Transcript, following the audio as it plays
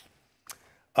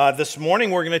This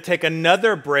morning, we're going to take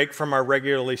another break from our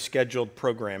regularly scheduled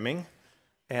programming,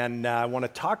 and I want to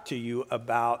talk to you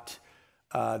about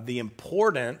the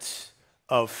importance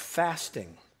of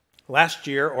fasting. Last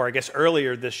year, or I guess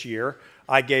earlier this year,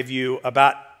 I gave you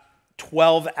about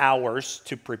 12 hours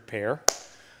to prepare.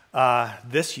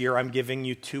 This year, I'm giving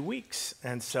you 2 weeks,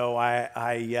 and so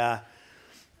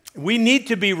we need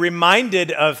to be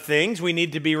reminded of things. We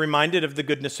need to be reminded of the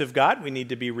goodness of God. We need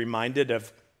to be reminded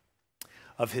of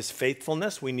His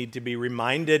faithfulness. We need to be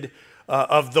reminded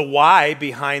of the why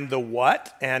behind the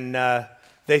what. And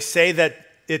they say that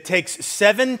it takes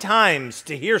 7 times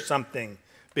to hear something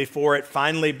before it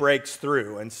finally breaks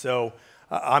through. And so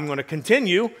I'm going to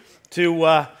continue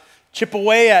to chip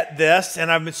away at this.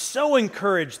 And I've been so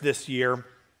encouraged this year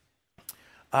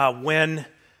when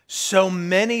so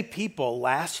many people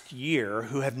last year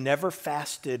who have never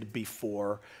fasted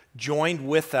before joined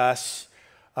with us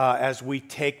as we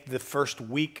take the first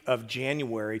week of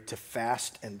January to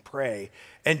fast and pray.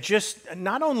 And just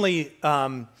not only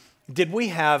did we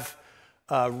have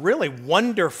really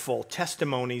wonderful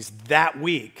testimonies that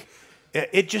week,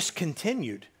 it just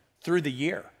continued through the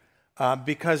year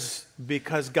because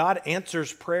God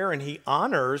answers prayer and He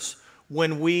honors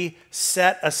when we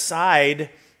set aside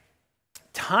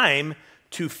time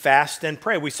to fast and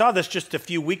pray. We saw this just a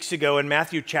few weeks ago in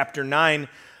Matthew chapter 9.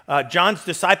 John's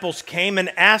disciples came and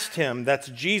asked him, that's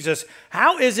Jesus,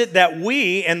 how is it that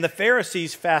we and the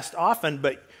Pharisees fast often,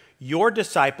 but your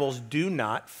disciples do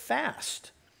not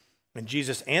fast? And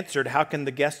Jesus answered, how can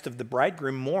the guests of the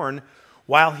bridegroom mourn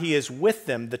while he is with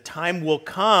them? The time will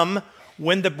come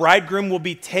when the bridegroom will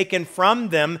be taken from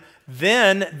them,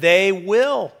 then they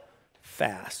will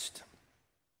fast.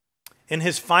 In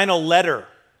his final letter,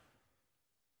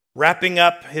 wrapping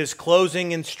up his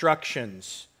closing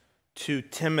instructions to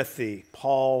Timothy,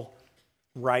 Paul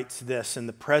writes this, in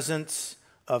the presence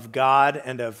of God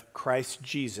and of Christ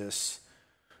Jesus,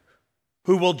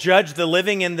 who will judge the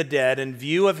living and the dead, in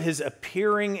view of his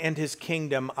appearing and his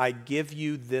kingdom, I give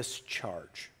you this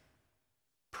charge.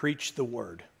 Preach the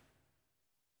word.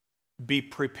 Be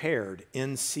prepared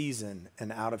in season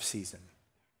and out of season.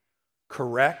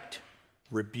 Correct,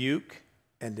 rebuke,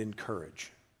 and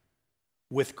encourage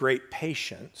with great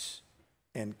patience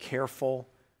and careful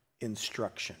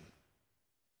instruction.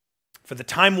 For the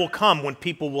time will come when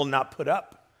people will not put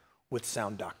up with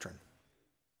sound doctrine.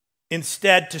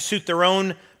 Instead, to suit their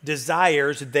own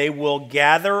desires, they will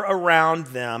gather around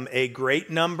them a great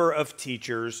number of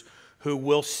teachers who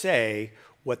will say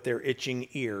what their itching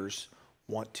ears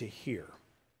want to hear.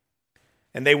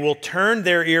 And they will turn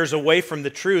their ears away from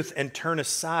the truth and turn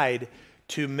aside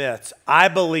to myths. I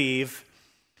believe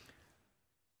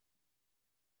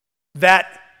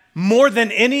that more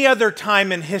than any other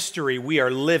time in history, we are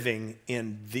living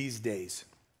in these days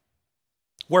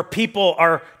where people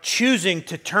are choosing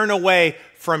to turn away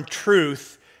from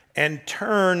truth and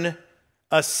turn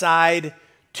aside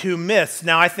to myths.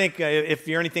 Now, I think if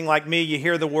you're anything like me, you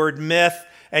hear the word myth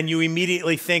and you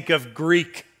immediately think of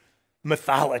Greek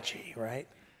mythology, right?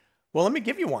 Well, let me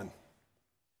give you one.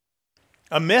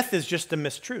 A myth is just a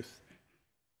mistruth.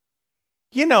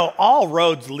 You know, all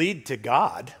roads lead to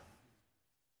God.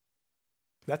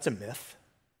 That's a myth.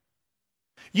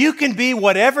 You can be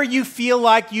whatever you feel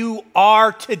like you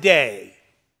are today.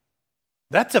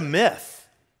 That's a myth.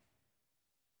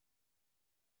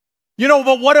 You know,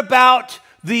 but what about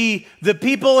the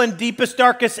people in deepest,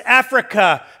 darkest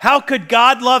Africa? How could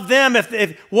God love them?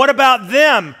 What about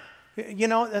them? You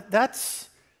know, that's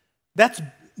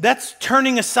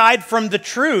turning aside from the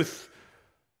truth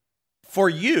for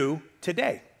you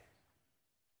today.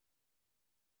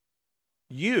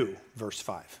 You, verse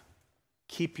 5,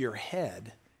 keep your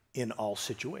head in all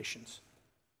situations.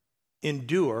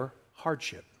 Endure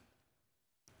hardship.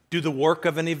 Do the work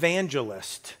of an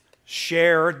evangelist.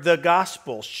 Share the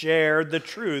gospel. Share the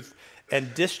truth.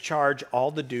 And discharge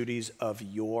all the duties of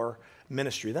your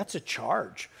ministry. That's a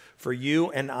charge for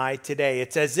you and I today.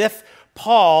 It's as if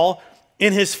Paul,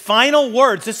 in his final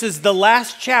words, this is the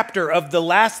last chapter of the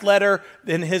last letter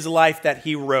in his life that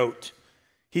he wrote.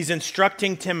 He's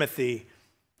instructing Timothy.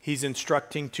 He's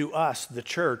instructing to us, the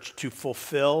church, to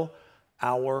fulfill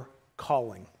our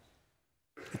calling,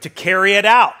 to carry it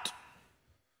out.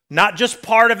 Not just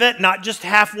part of it, not just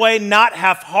halfway, not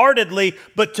half-heartedly,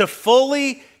 but to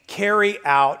fully carry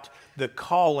out the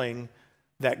calling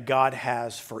that God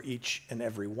has for each and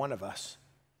every one of us.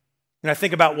 And I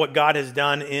think about what God has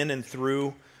done in and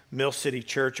through Mill City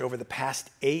Church over the past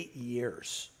 8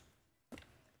 years.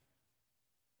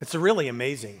 It's really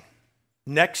amazing.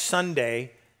 Next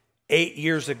Sunday, 8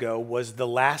 years ago, was the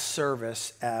last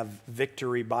service of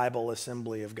Victory Bible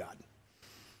Assembly of God.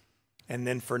 And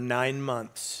then for 9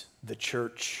 months, the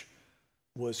church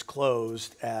was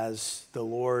closed as the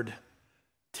Lord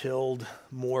tilled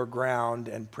more ground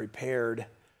and prepared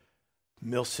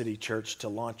Mill City Church to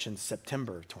launch in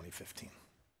September of 2015.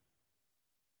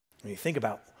 When you think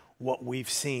about what we've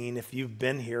seen, if you've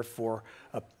been here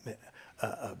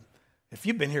if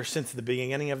you've been here since the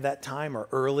beginning of that time or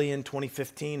early in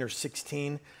 2015 or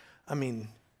 16, I mean,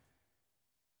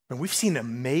 we've seen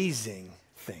amazing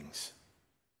things.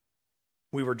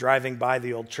 We were driving by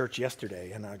the old church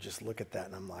yesterday, and I just look at that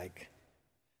and I'm like,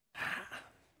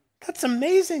 that's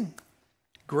amazing.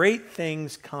 Great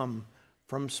things come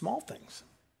from small things.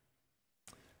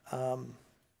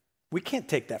 We can't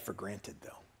take that for granted,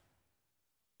 though.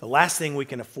 The last thing we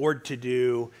can afford to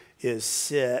do is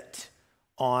sit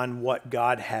on what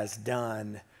God has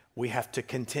done. We have to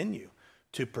continue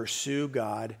to pursue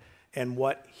God and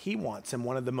what He wants. And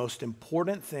one of the most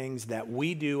important things that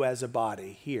we do as a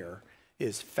body here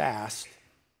is fast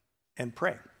and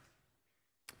pray.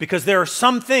 Because there are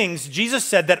some things, Jesus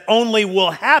said, that only will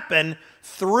happen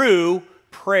through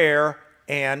prayer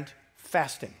and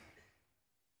fasting.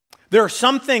 There are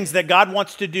some things that God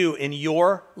wants to do in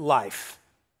your life.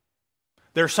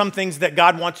 There are some things that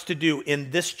God wants to do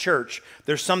in this church.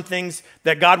 There's some things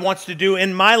that God wants to do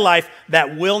in my life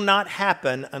that will not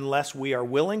happen unless we are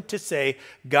willing to say,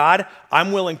 God,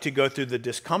 I'm willing to go through the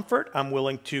discomfort. I'm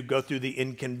willing to go through the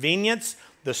inconvenience,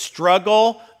 the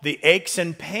struggle, the aches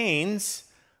and pains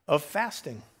of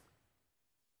fasting.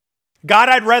 God,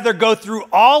 I'd rather go through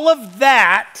all of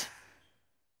that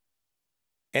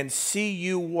and see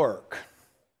you work,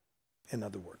 in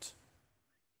other words.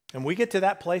 And we get to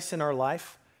that place in our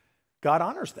life, God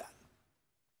honors that.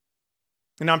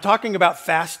 And I'm talking about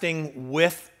fasting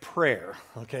with prayer.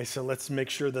 Okay, so let's make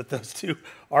sure that those two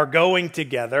are going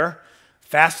together.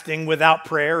 Fasting without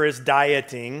prayer is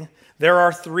dieting. There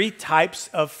are 3 types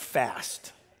of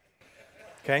fast.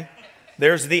 Okay?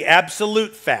 There's the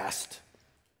absolute fast.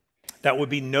 That would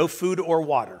be no food or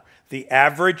water. The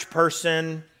average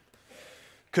person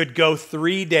could go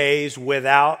 3 days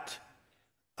without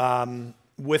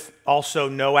with also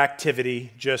no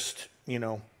activity, just,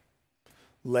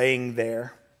 laying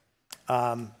there,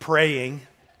 praying.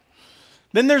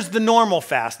 Then there's the normal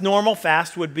fast. Normal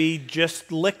fast would be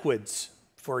just liquids,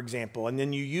 for example, and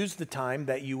then you use the time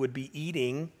that you would be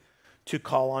eating to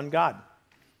call on God.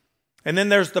 And then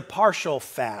there's the partial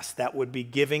fast. That would be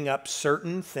giving up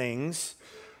certain things.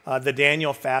 The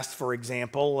Daniel fast, for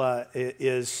example,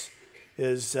 is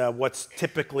what's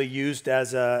typically used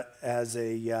as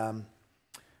an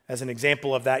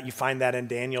example of that. You find that in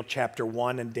Daniel chapter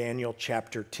 1 and Daniel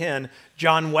chapter 10.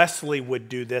 John Wesley would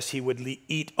do this. He would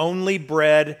eat only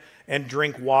bread and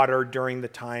drink water during the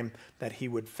time that he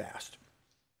would fast.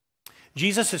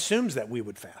 Jesus assumes that we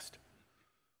would fast.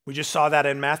 We just saw that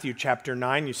in Matthew chapter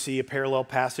 9. You see a parallel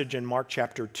passage in Mark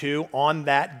chapter 2. On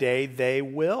that day, they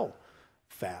will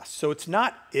fast. So it's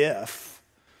not if,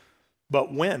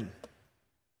 but when.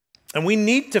 And we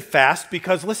need to fast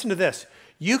because, listen to this,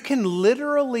 you can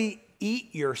literally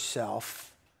eat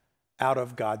yourself out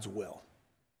of God's will.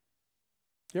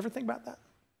 You ever think about that?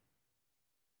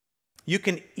 You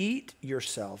can eat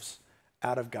yourselves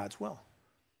out of God's will.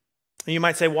 And you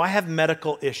might say, well, I have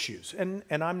medical issues. And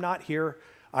I'm not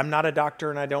a doctor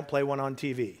and I don't play one on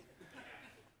TV.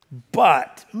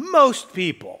 But most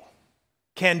people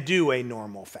can do a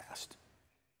normal fast.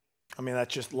 I mean,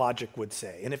 that's just logic would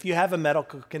say. And if you have a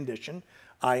medical condition,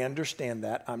 I understand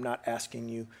that. I'm not asking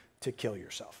you to kill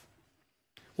yourself.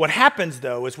 What happens,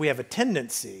 though, is we have a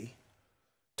tendency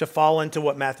to fall into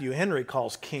what Matthew Henry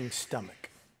calls king stomach.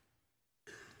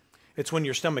 It's when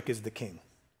your stomach is the king.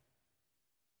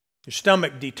 Your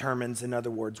stomach determines, in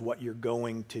other words, what you're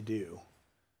going to do.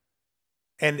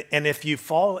 And if you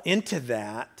fall into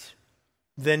that,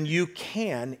 then you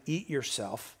can eat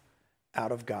yourself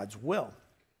out of God's will.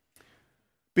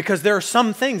 Because there are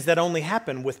some things that only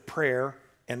happen with prayer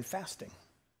and fasting.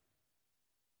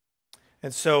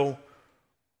 And so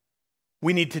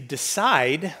we need to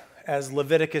decide, as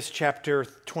Leviticus chapter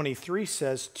 23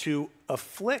 says, to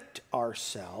afflict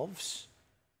ourselves.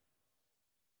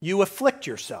 You afflict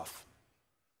yourself.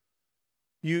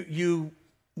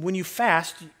 When you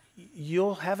fast,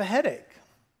 you'll have a headache.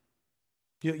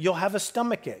 You'll have a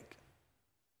stomach ache.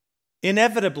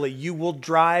 Inevitably, you will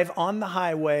drive on the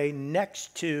highway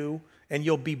next to, and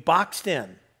you'll be boxed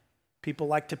in. People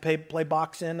like to play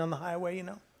box in on the highway, you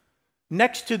know.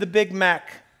 Next to the Big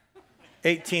Mac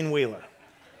 18-wheeler.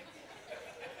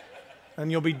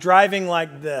 And you'll be driving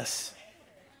like this.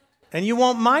 And you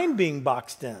won't mind being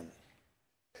boxed in.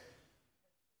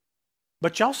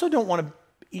 But you also don't want to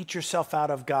eat yourself out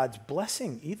of God's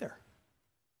blessing either.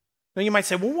 Now you might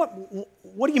say, well,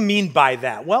 what do you mean by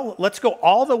that? Well, let's go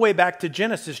all the way back to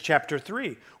Genesis chapter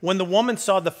 3. When the woman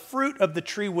saw the fruit of the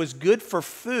tree was good for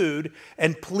food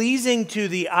and pleasing to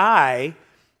the eye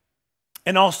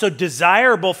and also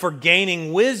desirable for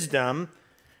gaining wisdom,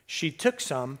 she took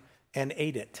some and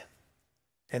ate it.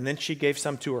 And then she gave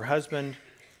some to her husband,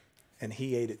 and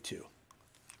he ate it too.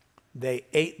 They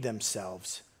ate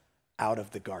themselves out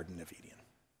of the Garden of Eden.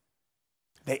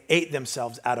 They ate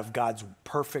themselves out of God's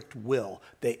perfect will.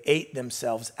 They ate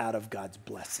themselves out of God's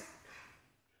blessing.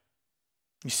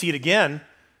 You see it again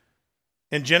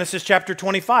in Genesis chapter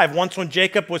 25. Once when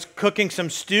Jacob was cooking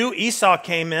some stew, Esau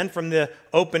came in from the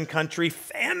open country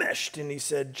famished. And he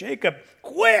said, Jacob,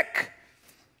 quick,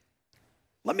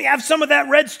 let me have some of that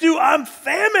red stew. I'm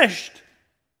famished.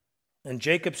 And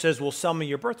Jacob says, well, sell me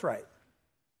your birthright.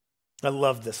 I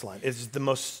love this line. It's the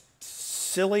most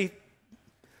silly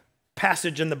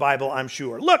passage in the Bible, I'm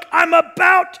sure. Look, I'm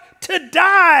about to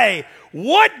die.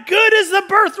 What good is the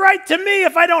birthright to me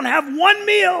if I don't have one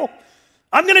meal?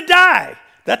 I'm going to die.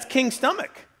 That's King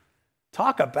Stomach.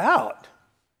 Talk about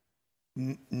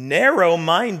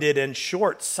narrow-minded and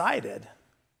short-sighted.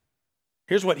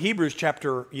 Here's what Hebrews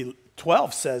chapter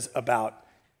 12 says about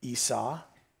Esau.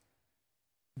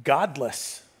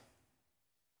 Godless.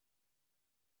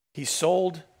 He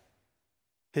sold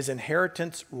his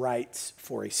inheritance rights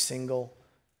for a single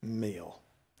meal.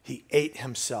 He ate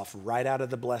himself right out of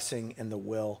the blessing and the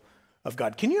will of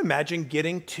God. Can you imagine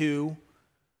getting to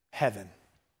heaven?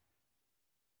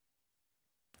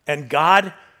 And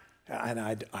God, and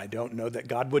I don't know that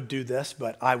God would do this,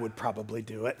 but I would probably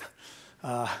do it,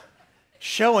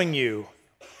 showing you,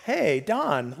 hey,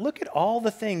 Don, look at all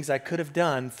the things I could have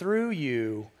done through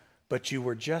you, but you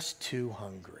were just too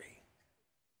hungry.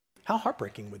 How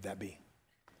heartbreaking would that be?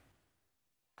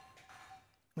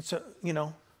 So,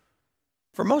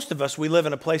 for most of us, we live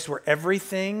in a place where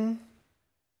everything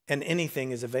and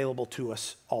anything is available to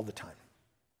us all the time.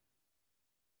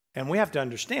 And we have to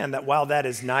understand that while that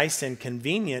is nice and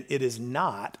convenient, it is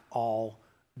not all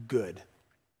good,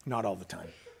 not all the time.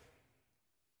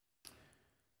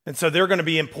 And so there are going to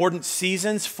be important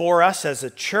seasons for us as a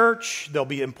church. There'll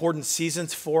be important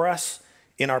seasons for us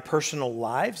in our personal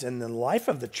lives and the life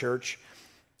of the church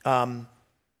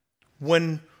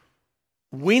when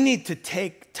we need to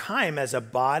take time as a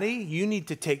body, you need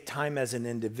to take time as an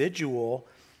individual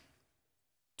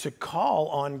to call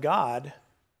on God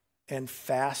and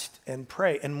fast and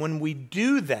pray. And when we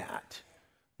do that,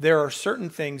 there are certain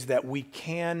things that we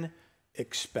can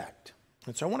expect.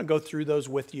 And so I want to go through those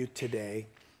with you today,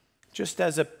 just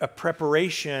as a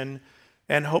preparation,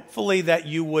 and hopefully that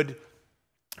you would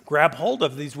grab hold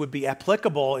of these would be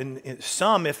applicable in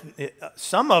some, if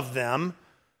some of them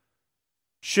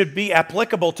should be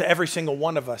applicable to every single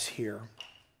one of us here.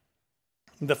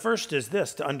 The first is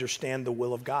this, to understand the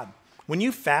will of God. When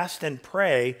you fast and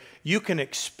pray, you can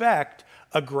expect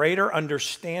a greater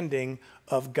understanding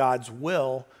of God's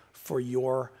will for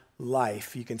your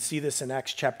life. You can see this in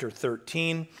Acts chapter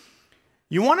 13.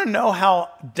 You want to know how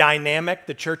dynamic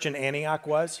the church in Antioch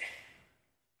was?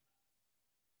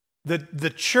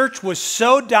 The church was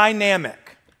so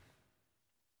dynamic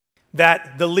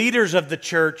that the leaders of the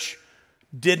church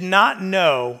did not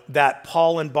know that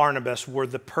Paul and Barnabas were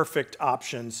the perfect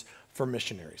options for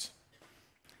missionaries.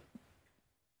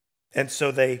 And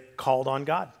so they called on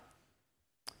God.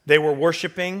 They were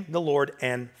worshiping the Lord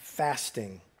and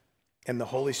fasting. And the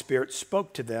Holy Spirit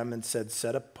spoke to them and said,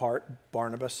 set apart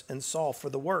Barnabas and Saul for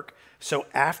the work. So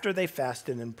after they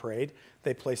fasted and prayed,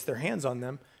 they placed their hands on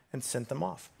them and sent them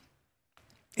off.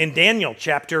 In Daniel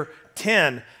chapter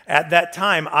 10, at that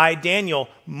time, I, Daniel,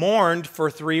 mourned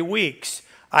for 3 weeks.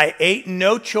 I ate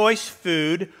no choice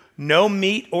food, no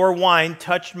meat or wine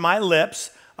touched my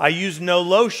lips. I used no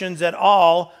lotions at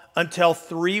all until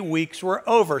 3 weeks were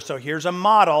over. So here's a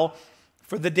model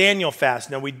for the Daniel fast.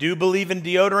 Now, we do believe in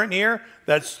deodorant here.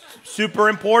 That's super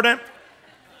important.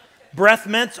 Breath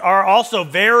mints are also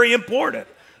very important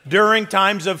during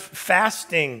times of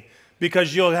fasting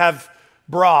because you'll have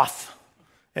broth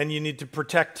and you need to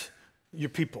protect your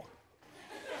people.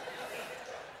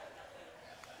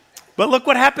 But look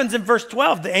what happens in verse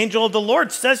 12. The angel of the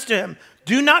Lord says to him,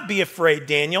 do not be afraid,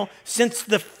 Daniel, since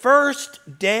the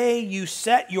first day you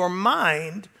set your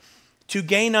mind to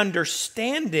gain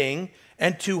understanding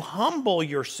and to humble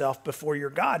yourself before your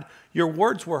God, your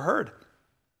words were heard.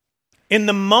 In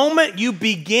the moment you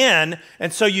begin,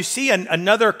 and so you see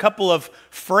another couple of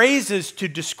phrases to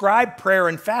describe prayer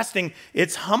and fasting,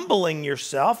 it's humbling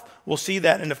yourself. We'll see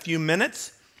that in a few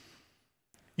minutes.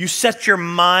 You set your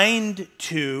mind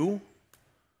to,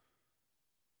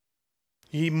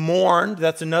 He mourned.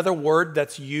 That's another word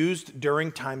that's used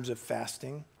during times of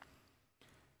fasting.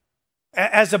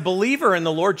 As a believer in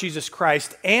the Lord Jesus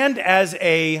Christ and as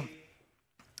an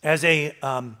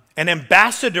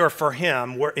ambassador for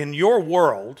him in your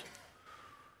world,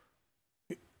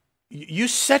 you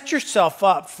set yourself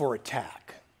up for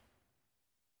attack.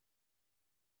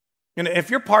 And if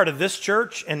you're part of this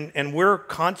church and we're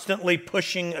constantly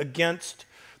pushing against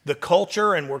the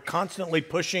culture and we're constantly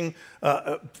pushing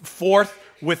forth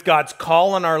with God's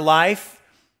call in our life,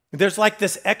 there's like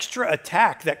this extra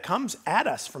attack that comes at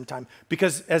us from time.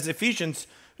 Because as Ephesians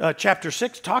chapter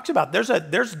 6 talks about,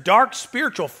 there's dark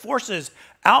spiritual forces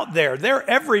out there. They're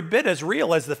every bit as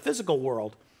real as the physical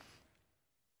world.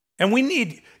 And we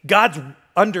need God's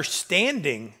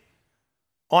understanding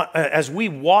as we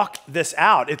walk this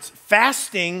out. It's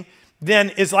fasting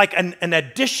then is like an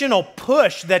additional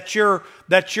push that you're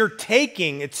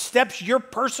taking. It's steps you're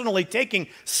personally taking,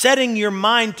 setting your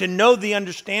mind to know the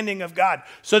understanding of God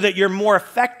so that you're more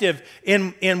effective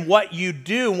in what you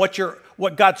do,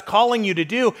 what God's calling you to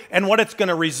do, and what it's going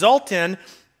to result in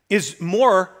is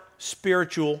more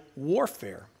spiritual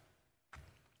warfare.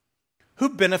 Who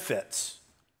benefits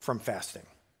from fasting?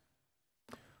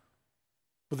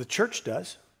 Well, the church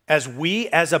does. As we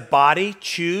as a body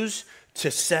choose to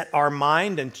set our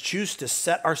mind and choose to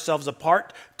set ourselves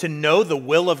apart to know the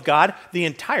will of God, the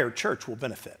entire church will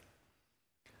benefit.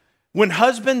 When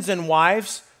husbands and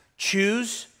wives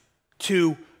choose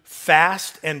to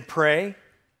fast and pray,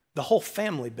 the whole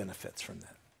family benefits from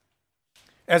that.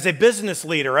 As a business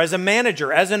leader, as a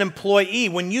manager, as an employee,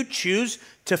 when you choose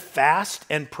to fast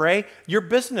and pray, your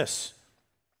business,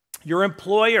 your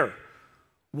employer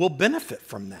will benefit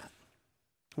from that.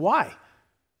 Why?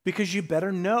 Because you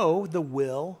better know the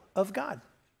will of God.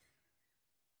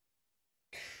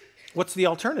 What's the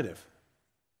alternative?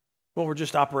 Well, we're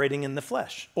just operating in the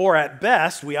flesh. Or at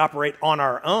best, we operate on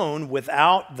our own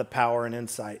without the power and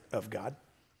insight of God.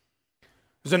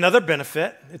 There's another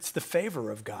benefit. It's the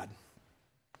favor of God.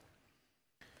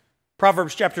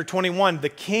 Proverbs chapter 21, the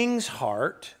king's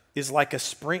heart is like a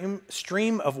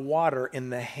stream of water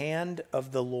in the hand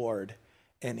of the Lord,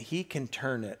 and he can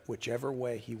turn it whichever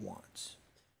way he wants.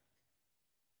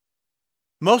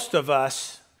 Most of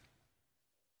us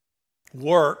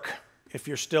work, if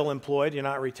you're still employed, you're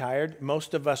not retired,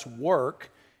 most of us work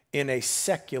in a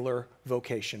secular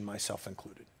vocation, myself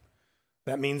included.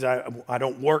 That means I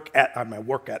work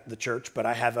at the church, but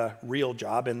I have a real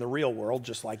job in the real world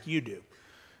just like you do.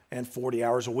 And 40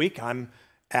 hours a week, I'm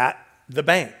at the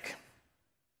bank.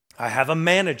 I have a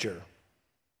manager.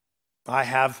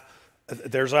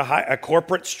 There's a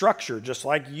corporate structure just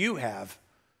like you have.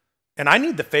 And I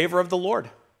need the favor of the Lord.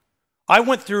 I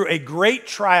went through a great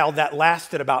trial that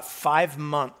lasted about 5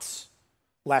 months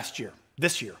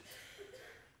this year.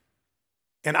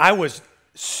 And I was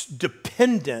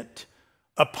dependent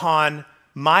upon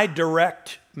my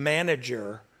direct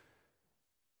manager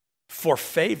for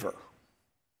favor.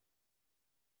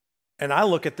 And I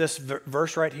look at this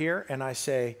verse right here and I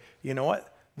say, you know what?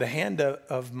 The hand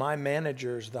of my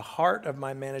managers, the heart of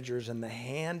my managers in the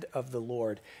hand of the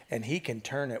Lord, and he can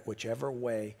turn it whichever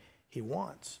way he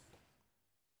wants.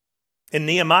 In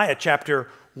Nehemiah chapter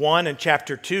 1 and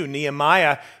chapter 2,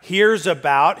 Nehemiah hears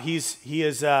about, he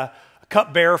is a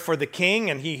cupbearer for the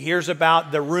king, and he hears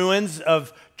about the ruins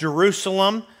of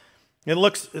Jerusalem. And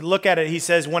look at it, he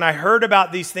says, when I heard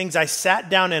about these things, I sat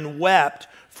down and wept.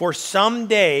 For some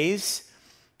days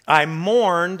I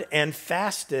mourned and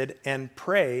fasted and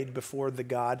prayed before the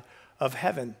God of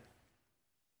heaven.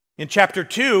 In chapter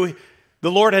 2,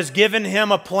 the Lord has given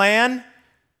him a plan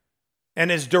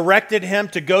and has directed him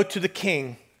to go to the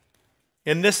king.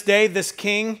 In this day, this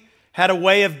king had a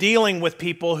way of dealing with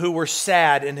people who were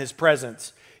sad in his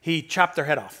presence. He chopped their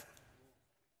head off.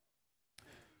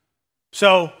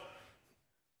 So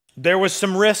there was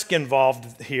some risk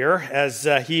involved here as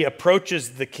he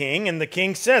approaches the king, and the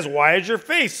king says, "Why does your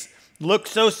face look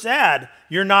so sad?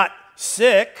 You're not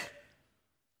sick."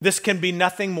 This can be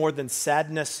nothing more than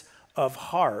sadness of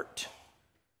heart.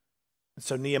 And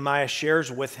so Nehemiah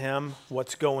shares with him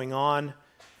what's going on,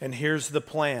 and here's the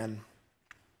plan.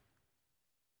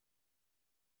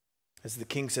 As the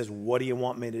king says, "What do you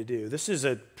want me to do?" This is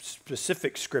a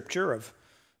specific scripture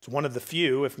it's one of the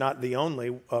few, if not the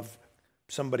only, of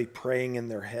somebody praying in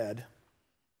their head.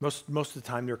 Most of the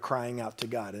time they're crying out to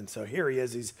God. And so here he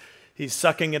is, he's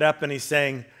sucking it up and he's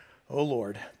saying, "Oh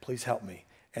Lord, please help me."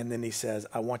 And then he says,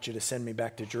 "I want you to send me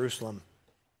back to Jerusalem.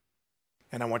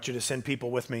 And I want you to send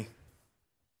people with me.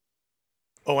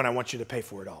 Oh, and I want you to pay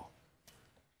for it all."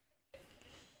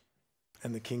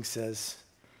 And the king says,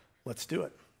 "Let's do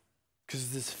it."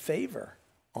 Because this favor.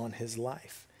 on his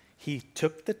life. He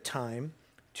took the time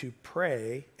to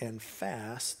pray and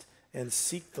fast and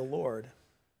seek the Lord.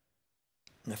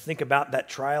 Now think about that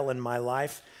trial in my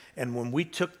life, and when we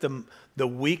took the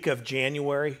week of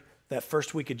January, that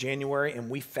first week of January, and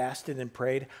we fasted and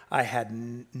prayed, I had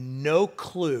no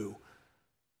clue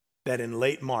that in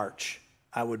late March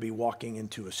I would be walking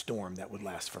into a storm that would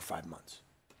last for 5 months.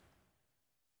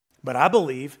 But I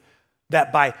believe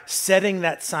that by setting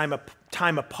that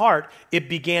time apart, it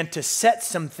began to set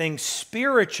some things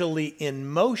spiritually in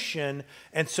motion,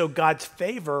 and so God's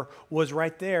favor was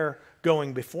right there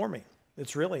going before me.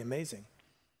 It's really amazing.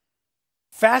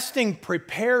 Fasting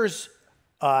prepares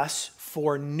us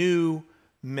for new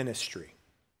ministry.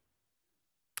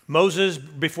 Moses,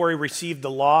 before he received the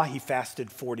law, he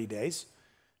fasted 40 days.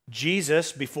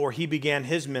 Jesus, before he began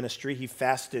his ministry, he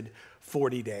fasted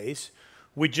 40 days.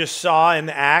 We just saw in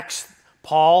Acts,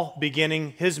 Paul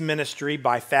beginning his ministry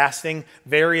by fasting.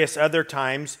 Various other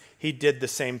times he did the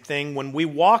same thing. When we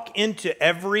walk into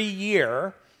every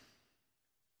year,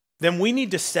 then we need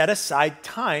to set aside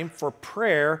time for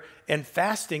prayer and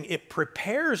fasting. It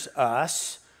prepares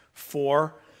us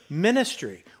for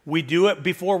ministry. We do it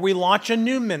before we launch a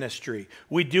new ministry.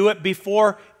 We do it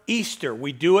before Easter.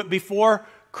 We do it before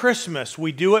Christmas.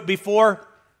 We do it before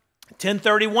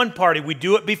 1031 party. We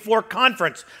do it before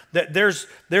conference. There's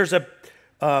a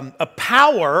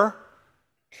power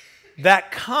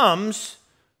that comes,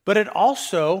 but it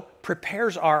also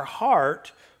prepares our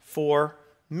heart for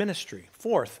ministry.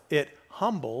 Fourth, it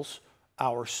humbles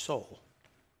our soul.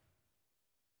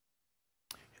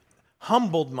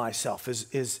 Humbled myself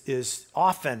is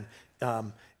often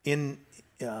in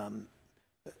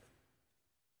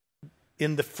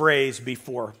the phrase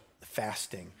before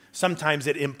fasting. Sometimes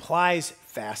it implies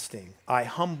fasting. I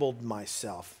humbled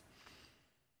myself.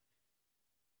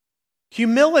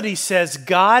 Humility says,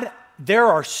 God, there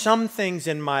are some things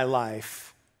in my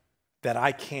life that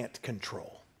I can't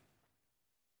control.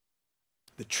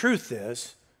 The truth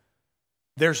is,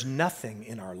 there's nothing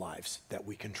in our lives that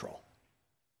we control.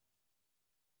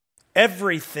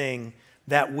 Everything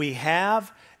that we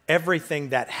have, everything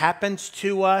that happens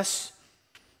to us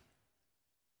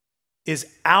is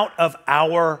out of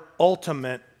our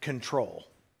ultimate control.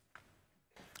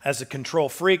 As a control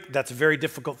freak, that's a very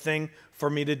difficult thing for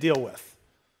me to deal with.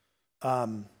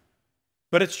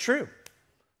 But it's true.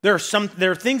 There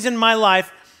are things in my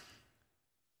life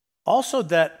also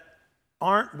that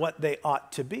aren't what they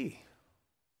ought to be.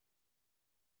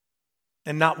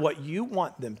 And not what you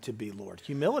want them to be, Lord.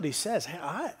 Humility says, hey,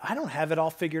 I don't have it all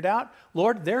figured out.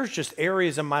 Lord, there's just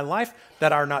areas of my life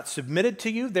that are not submitted to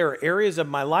you. There are areas of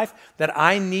my life that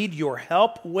I need your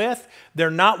help with. They're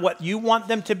not what you want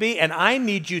them to be, and I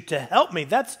need you to help me.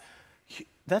 That's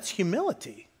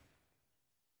humility.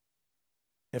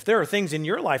 If there are things in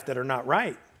your life that are not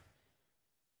right,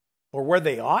 or where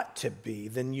they ought to be,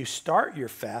 then you start your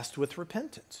fast with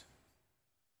repentance.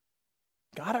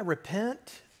 God, I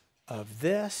repent of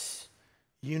this.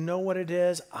 You know what it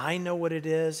is. I know what it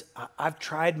is. I've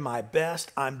tried my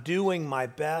best. I'm doing my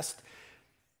best.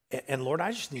 And Lord,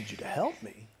 I just need you to help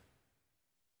me.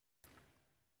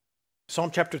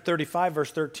 Psalm chapter 35,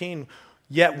 verse 13,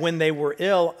 yet when they were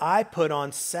ill, I put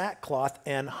on sackcloth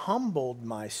and humbled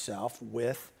myself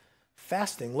with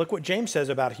fasting. Look what James says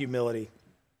about humility.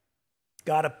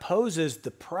 God opposes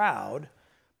the proud,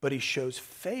 but he shows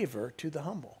favor to the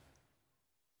humble.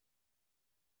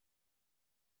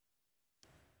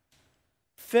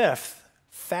 Fifth,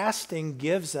 fasting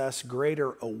gives us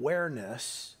greater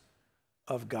awareness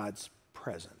of God's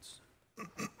presence.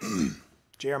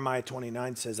 Jeremiah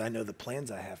 29 says, I know the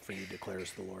plans I have for you,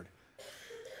 declares the Lord.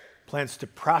 Plans to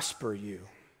prosper you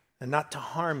and not to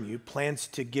harm you, plans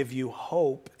to give you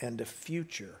hope and a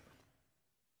future.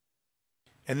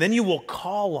 And then you will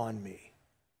call on me.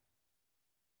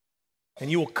 And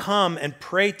you will come and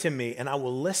pray to me, and I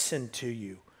will listen to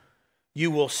you. You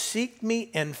will seek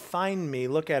me and find me.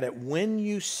 Look at it. When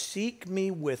you seek me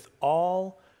with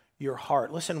all your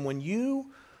heart. Listen, when you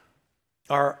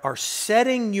are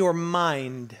setting your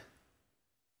mind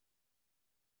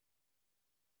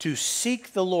to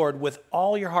seek the Lord with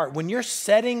all your heart, when you're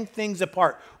setting things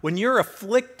apart, when you're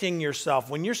afflicting yourself,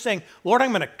 when you're saying, Lord,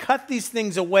 I'm going to cut these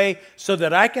things away so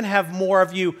that I can have more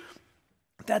of you,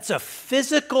 that's a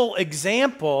physical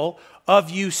example of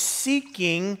you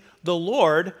seeking the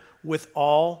Lord with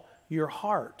all your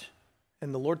heart.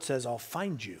 And the Lord says, I'll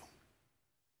find you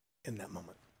in that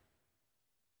moment.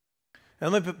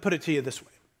 And let me put it to you this way.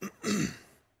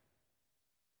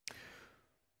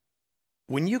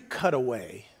 When you cut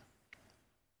away,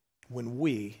 when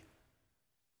we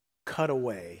cut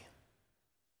away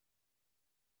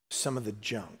some of the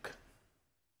junk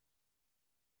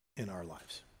in our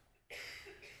lives.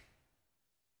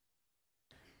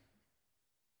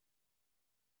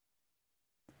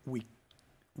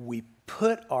 We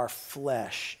put our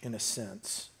flesh, in a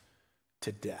sense,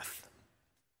 to death.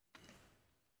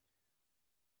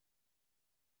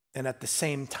 And at the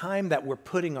same time that we're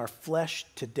putting our flesh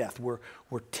to death, we're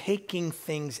taking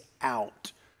things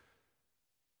out.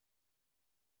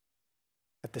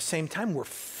 At the same time, we're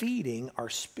feeding our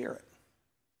spirit.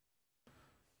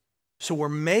 So we're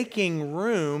making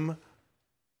room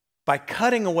by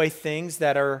cutting away things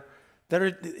that are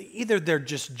either they're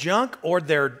just junk or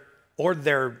they're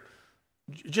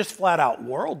just flat out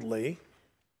worldly.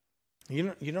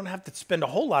 You don't have to spend a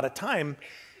whole lot of time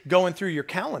going through your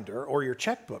calendar or your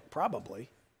checkbook, probably,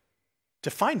 to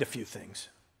find a few things.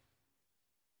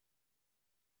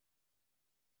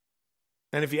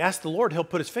 And if you ask the Lord, he'll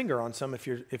put his finger on some if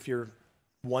you're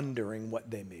wondering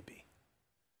what they may be.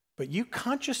 But you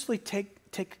consciously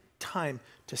take time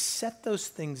to set those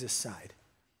things aside.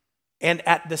 And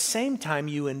at the same time,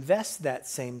 you invest that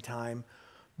same time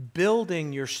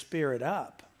building your spirit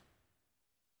up.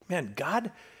 Man, God's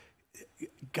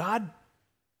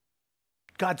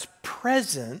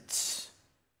presence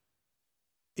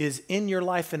is in your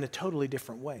life in a totally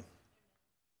different way.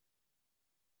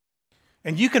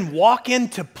 And you can walk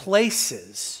into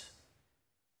places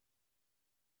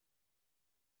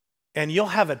and you'll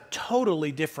have a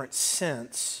totally different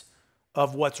sense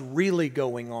of what's really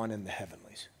going on in the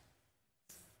heavenlies.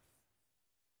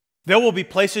 There will be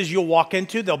places you'll walk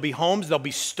into, there'll be homes, there'll be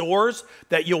stores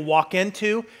that you'll walk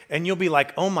into, and you'll be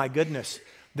like, oh my goodness,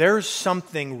 there's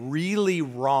something really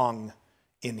wrong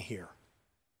in here.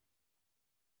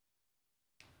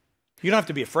 You don't have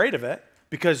to be afraid of it,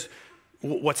 because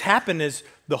what's happened is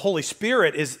the Holy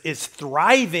Spirit is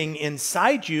thriving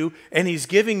inside you, and he's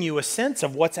giving you a sense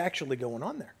of what's actually going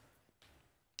on there.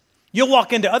 You'll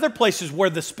walk into other places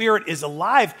where the Spirit is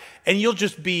alive, and you'll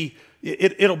just be,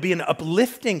 it'll be an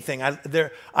uplifting thing.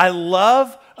 I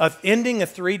love ending a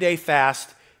 3-day fast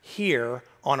here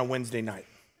on a Wednesday night.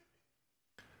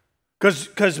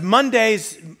 Because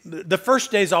Mondays, the first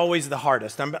day is always the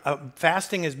hardest.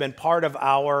 Fasting has been part of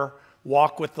our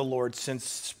walk with the Lord since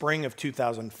spring of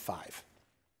 2005.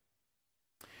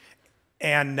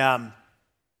 And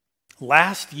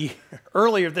last year,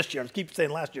 earlier this year, I keep saying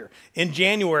last year, in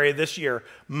January this year,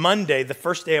 Monday, the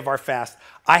first day of our fast,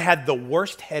 I had the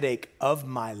worst headache of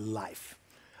my life.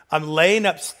 I'm laying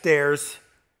upstairs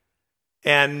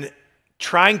and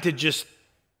trying to just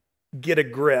get a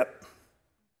grip.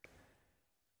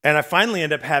 And I finally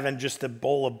end up having just a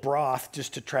bowl of broth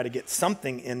just to try to get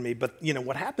something in me. But you know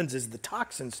what happens is the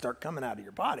toxins start coming out of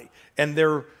your body, and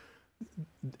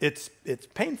it's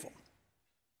painful.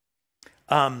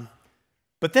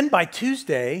 But then by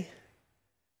Tuesday,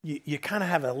 you kind of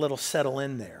have a little settle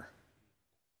in there,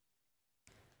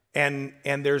 and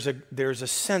there's a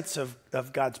sense of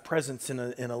God's presence in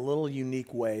a little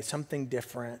unique way, something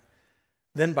different.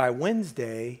 Then by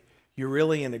Wednesday, you're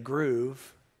really in a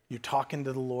groove. You're talking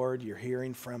to the Lord, you're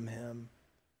hearing from him.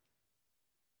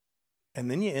 And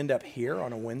then you end up here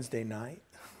on a Wednesday night.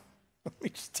 Let me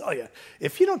just tell you,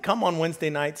 if you don't come on Wednesday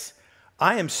nights,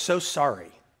 I am so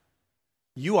sorry.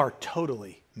 You are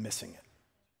totally missing it.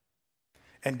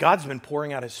 And God's been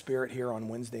pouring out his Spirit here on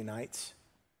Wednesday nights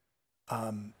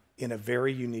in a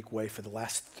very unique way for the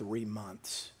last 3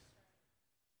 months.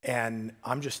 And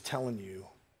I'm just telling you,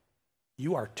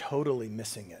 you are totally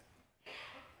missing it.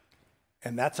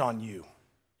 And that's on you.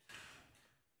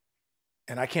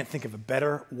 And I can't think of a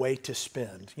better way to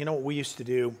spend. You know what we used to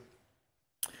do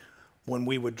when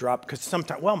we would drop, because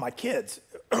sometimes, well, my kids,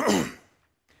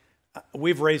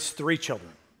 we've raised 3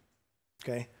 children,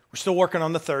 okay? We're still working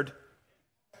on the 3rd.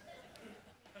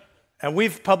 And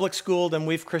we've public schooled, and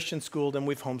we've Christian schooled, and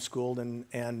we've homeschooled,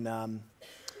 and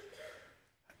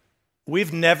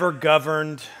we've never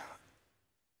governed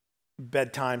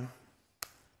bedtime.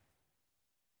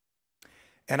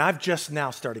 And I've just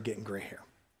now started getting gray hair.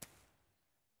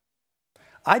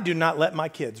 I do not let my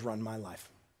kids run my life.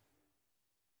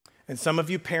 And some of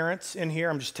you parents in here,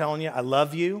 I'm just telling you, I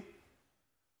love you.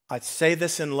 I say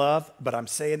this in love, but I'm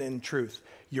saying it in truth.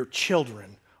 Your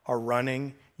children are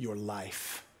running your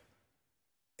life.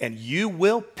 And you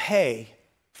will pay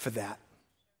for that.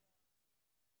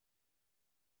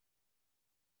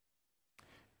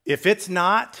 If it's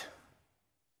not,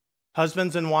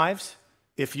 husbands and wives,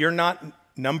 if you're not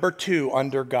number 2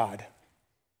 under God,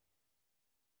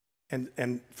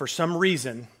 and for some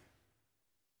reason,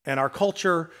 and our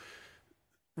culture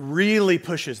really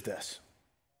pushes this,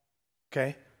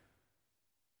 okay?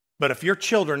 But if your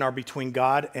children are between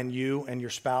God and you and your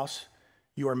spouse,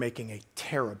 you are making a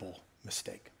terrible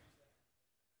mistake.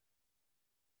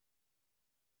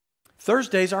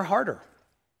 Thursdays are harder.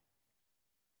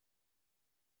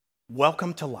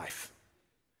 Welcome to life.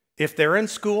 If they're in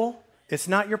school, it's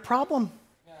not your problem.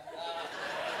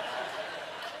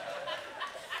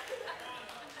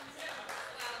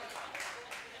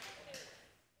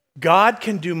 God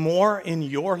can do more in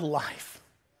your life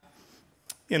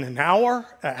in an hour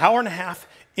and a half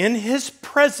in His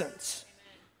presence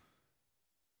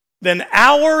than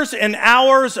hours and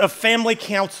hours of family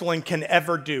counseling can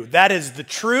ever do. That is the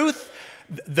truth.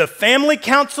 The family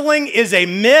counseling is a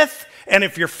myth, and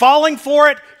if you're falling for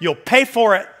it, you'll pay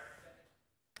for it.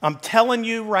 I'm telling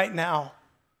you right now.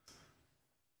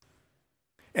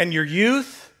 And your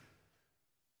youth,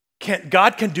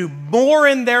 God can do more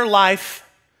in their life,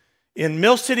 in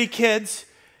Mill City kids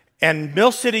and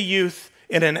Mill City youth,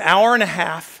 in an hour and a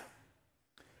half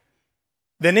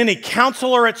than any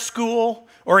counselor at school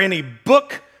or any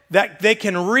book that they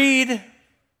can read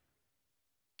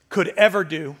could ever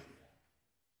do.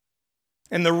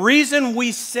 And the reason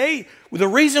we say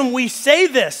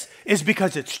this is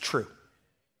because it's true.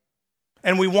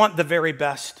 And we want the very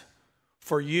best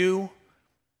for you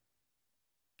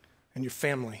and your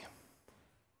family.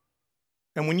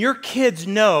 And when your kids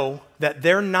know that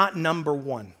they're not number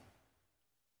one,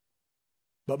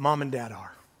 but mom and dad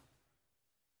are,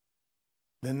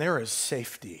 then there is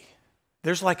safety.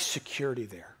 There's like security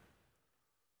there.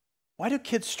 Why do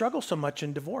kids struggle so much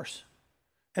in divorce?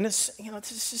 And it's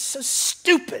just so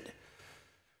stupid.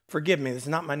 Forgive me, this is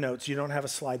not my notes. You don't have a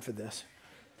slide for this.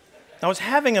 I was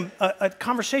having a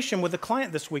conversation with a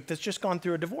client this week that's just gone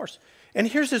through a divorce. And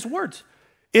here's his words.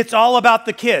 It's all about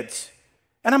the kids.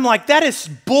 And I'm like, that is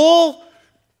bull.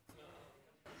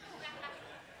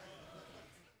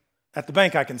 At the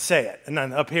bank, I can say it. And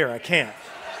then up here, I can't.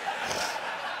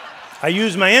 I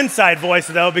use my inside voice,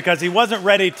 though, because he wasn't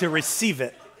ready to receive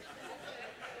it.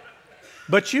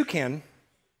 But you can.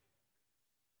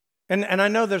 And I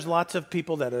know there's lots of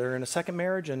people that are in a second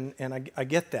marriage, and I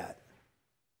get that.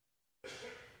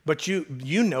 But you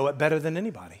know it better than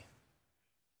anybody.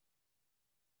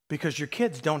 Because your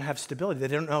kids don't have stability. They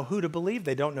don't know who to believe.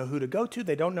 They don't know who to go to.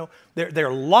 They don't know.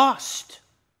 They're lost.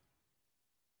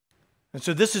 And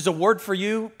so this is a word for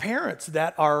you parents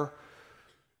that are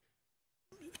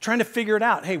trying to figure it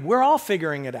out. Hey, we're all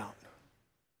figuring it out.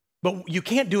 But you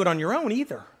can't do it on your own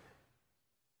either.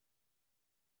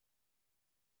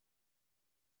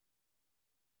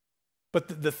 But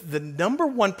the number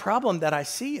one problem that I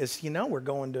see is, we're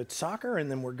going to soccer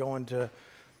and then we're going to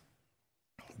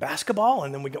basketball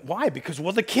and then we go, why? Because,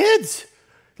 the kids,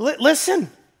 listen,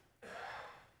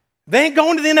 they ain't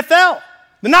going to the NFL.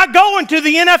 They're not going to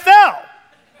the NFL.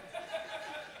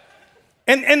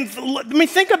 And let me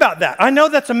think about that. I know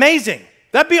that's amazing.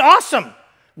 That'd be awesome.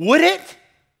 Would it?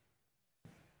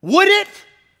 Would it?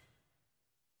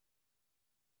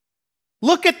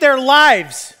 Look at their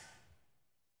lives.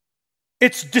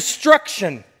 It's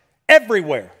destruction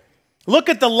everywhere. Look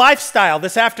at the lifestyle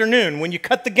this afternoon when you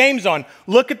cut the games on.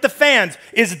 Look at the fans.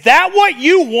 Is that what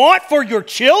you want for your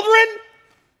children?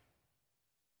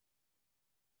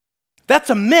 That's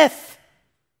a myth.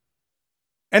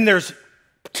 And there's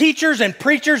teachers and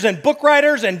preachers and book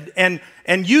writers and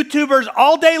YouTubers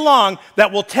all day long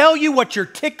that will tell you what your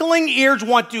tickling ears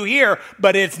want to hear,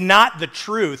 but it's not the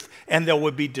truth, and there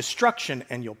will be destruction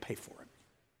and you'll pay for it.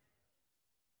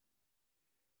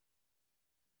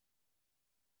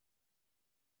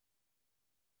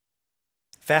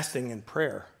 Fasting and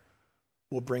prayer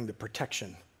will bring the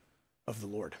protection of the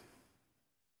Lord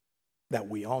that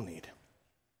we all need.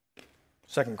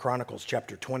 2 Chronicles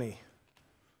chapter 20.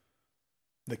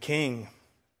 The king,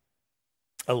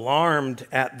 alarmed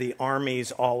at the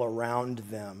armies all around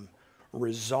them,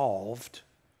 resolved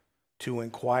to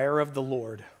inquire of the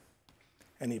Lord,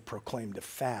 and he proclaimed a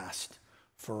fast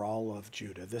for all of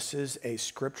Judah. This is a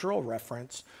scriptural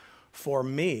reference for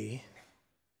me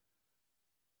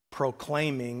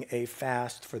proclaiming a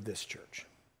fast for this church.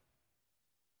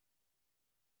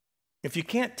 If you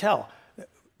can't tell,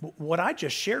 what I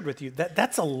just shared with you,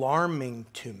 that's alarming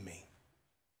to me.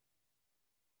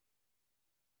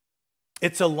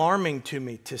 It's alarming to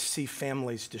me to see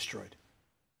families destroyed.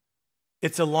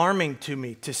 It's alarming to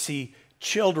me to see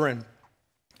children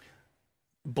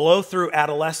blow through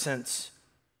adolescence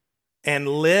and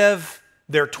live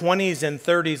their 20s and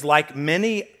 30s like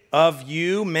many of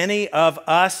you, many of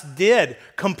us did,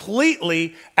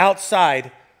 completely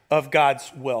outside of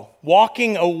God's will,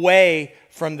 walking away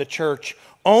from the church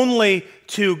only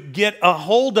to get a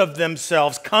hold of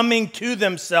themselves, coming to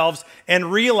themselves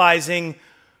and realizing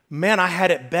man, I had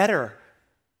it better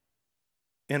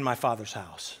in my Father's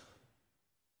house.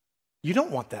 You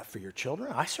don't want that for your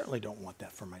children. I certainly don't want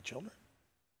that for my children.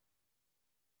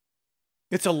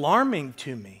 It's alarming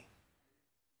to me.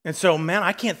 And so, man,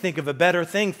 I can't think of a better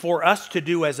thing for us to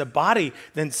do as a body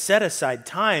than set aside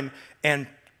time and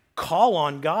call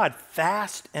on God,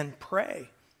 fast and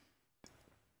pray.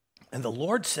 And the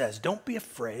Lord says, don't be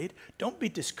afraid, don't be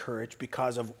discouraged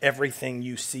because of everything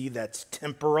you see that's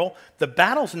temporal. The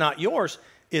battle's not yours,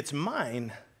 it's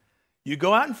mine. You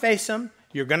go out and face them.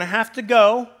 You're going to have to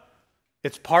go.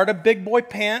 It's part of big boy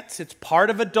pants. It's part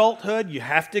of adulthood. You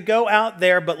have to go out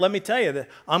there. But let me tell you that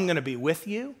I'm going to be with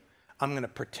you. I'm going to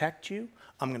protect you.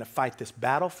 I'm going to fight this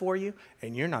battle for you,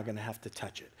 and you're not going to have to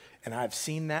touch it. And I've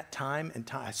seen that time and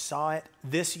time. I saw it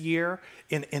this year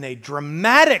in a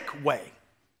dramatic way.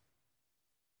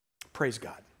 Praise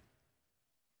God.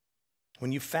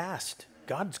 When you fast,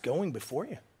 God's going before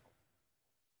you.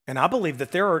 And I believe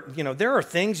that there are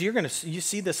things you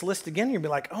see this list again, you'll be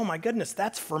like, oh my goodness,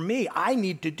 that's for me. I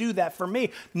need to do that for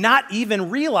me. Not even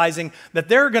realizing that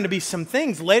there are going to be some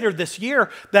things later this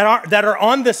year that are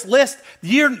on this list.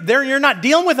 You're not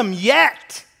dealing with them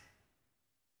yet.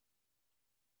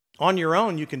 On your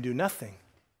own, you can do nothing.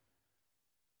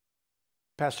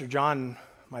 Pastor John,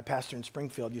 my pastor in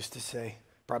Springfield, used to say,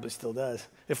 probably still does,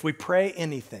 if we pray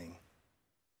anything,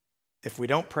 if we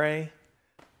don't pray,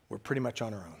 we're pretty much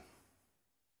on our own.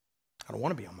 I don't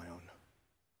want to be on my own.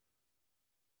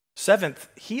 Seventh,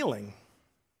 healing.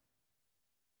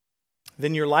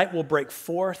 Then your light will break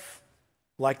forth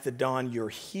like the dawn. Your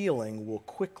healing will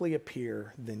quickly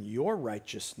appear. Then your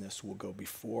righteousness will go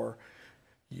before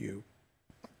you.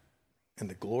 And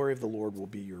the glory of the Lord will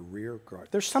be your rear guard.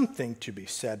 There's something to be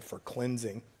said for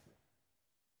cleansing.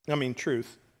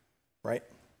 Truth, right?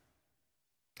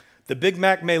 The Big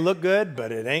Mac may look good,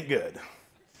 but it ain't good.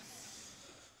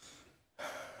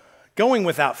 Going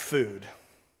without food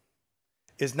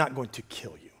is not going to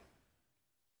kill you.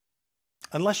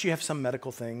 Unless you have some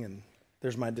medical thing, and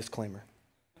there's my disclaimer.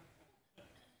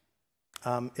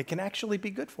 It can actually be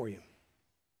good for you.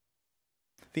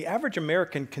 The average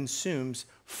American consumes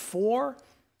 4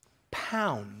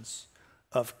 pounds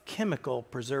of chemical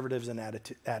preservatives and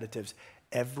additives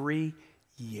every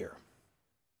year.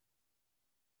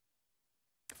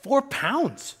 4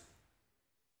 pounds.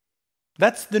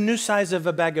 That's the new size of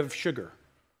a bag of sugar.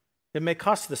 It may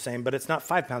cost the same, but it's not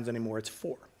 5 pounds anymore, it's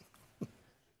 4.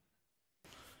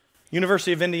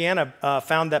 University of Indiana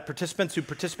found that participants who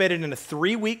participated in a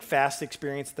 3-week fast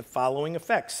experienced the following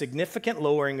effects: significant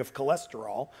lowering of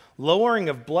cholesterol, lowering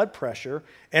of blood pressure,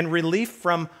 and relief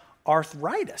from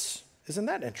arthritis. Isn't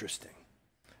that interesting?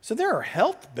 So there are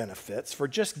health benefits for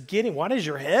just getting, why does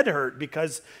your head hurt?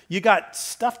 Because you got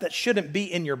stuff that shouldn't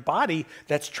be in your body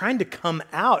that's trying to come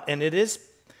out, and it is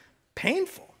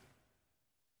painful.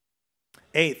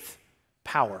 Eighth,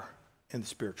 power in the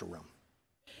spiritual realm.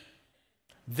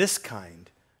 This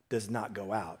kind does not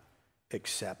go out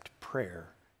except prayer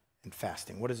and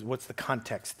fasting. What's the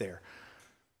context there?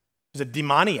 There's a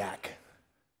demoniac.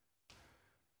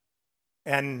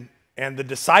 And the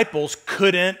disciples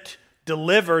couldn't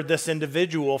deliver this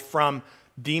individual from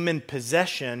demon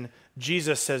possession.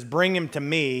 Jesus says, bring him to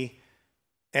me,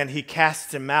 and he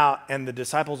casts him out, and the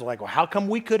disciples are like, well, how come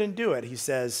we couldn't do it? He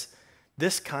says,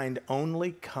 this kind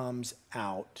only comes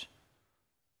out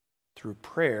through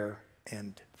prayer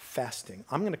and fasting.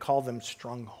 I'm going to call them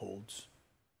strongholds.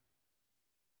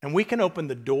 And we can open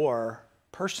the door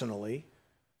personally,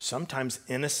 sometimes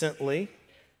innocently.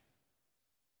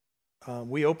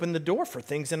 We open the door for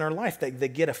things in our life that they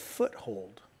get a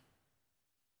foothold.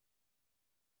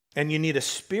 And you need a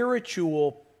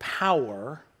spiritual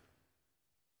power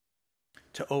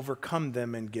to overcome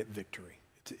them and get victory.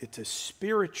 It's a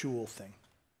spiritual thing.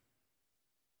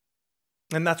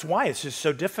 And that's why it's just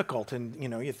so difficult. And, you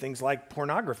have things like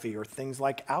pornography or things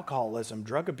like alcoholism,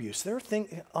 drug abuse. There are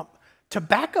things,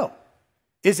 tobacco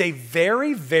is a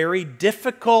very, very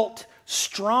difficult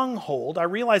stronghold. I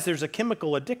realize there's a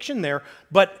chemical addiction there,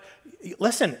 but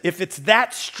listen, if it's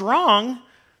that strong,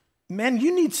 man,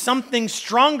 you need something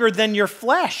stronger than your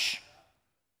flesh.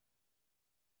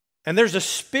 And there's a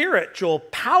spiritual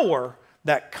power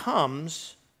that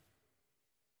comes.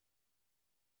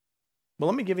 Well,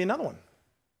 let me give you another one.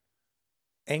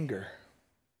 Anger.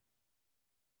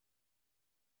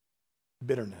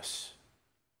 Bitterness.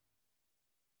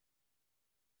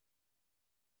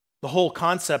 The whole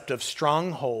concept of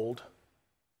stronghold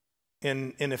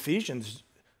in Ephesians,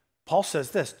 Paul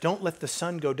says this: don't let the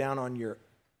sun go down on your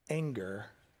anger,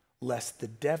 lest the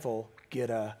devil get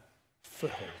a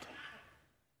foothold.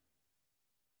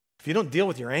 If you don't deal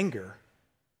with your anger,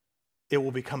 it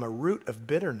will become a root of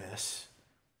bitterness,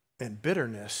 and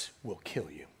bitterness will kill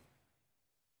you.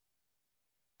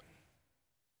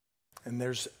 And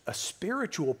there's a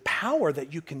spiritual power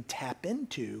that you can tap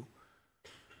into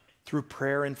through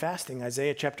prayer and fasting.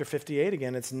 Isaiah chapter 58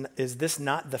 again, is this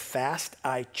not the fast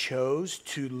I chose,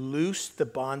 to loose the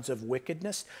bonds of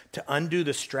wickedness, to undo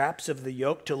the straps of the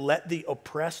yoke, to let the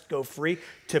oppressed go free,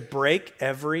 to break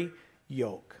every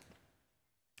yoke?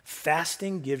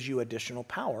 Fasting gives you additional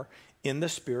power in the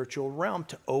spiritual realm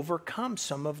to overcome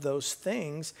some of those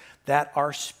things that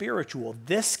are spiritual.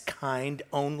 This kind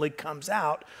only comes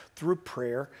out through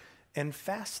prayer and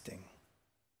fasting.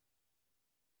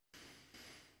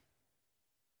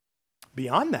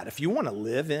 Beyond that, if you want to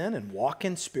live in and walk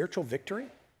in spiritual victory,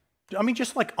 I mean,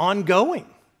 just like ongoing,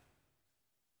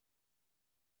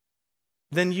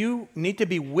 then you need to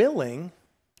be willing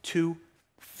to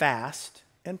fast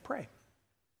and pray.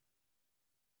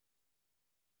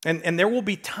 And there will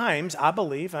be times, I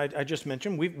believe, I just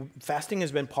mentioned, fasting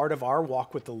has been part of our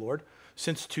walk with the Lord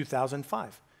since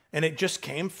 2005. And it just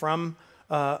came from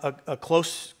a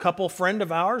close couple friend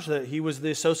of ours. He was the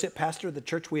associate pastor of the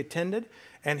church we attended.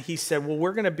 And he said, well,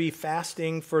 we're going to be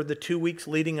fasting for the 2 weeks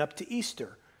leading up to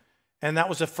Easter. And that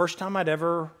was the first time I'd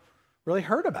ever really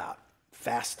heard about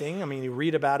fasting. I mean, you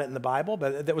read about it in the Bible,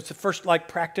 but that was the first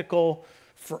practical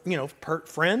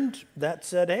friend that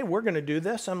said, hey, we're going to do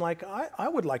this. I'm like, I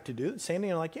would like to do it. Sandy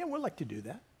and I'm like, yeah, we'd like to do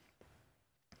that.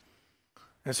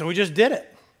 And so we just did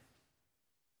it.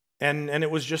 And it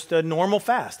was just a normal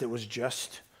fast. It was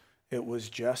just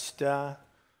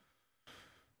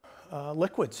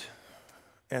liquids.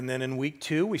 And then in week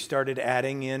 2, we started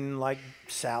adding in like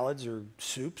salads or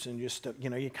soups and just,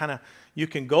 you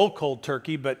can go cold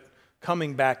turkey, but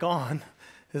coming back on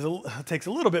takes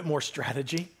a little bit more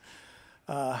strategy.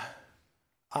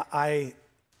 I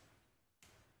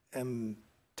am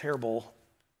terrible.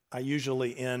 I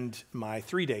usually end my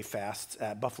 3-day fasts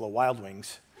at Buffalo Wild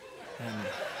Wings. And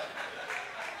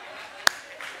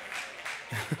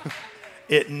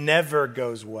it never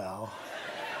goes well.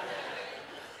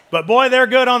 But boy, they're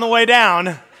good on the way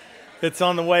down. It's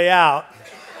on the way out.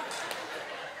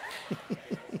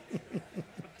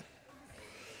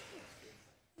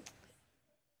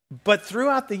 But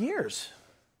throughout the years,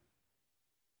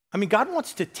 I mean, God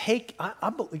wants to take, I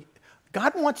believe,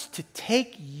 God wants to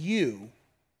take you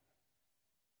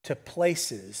to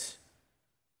places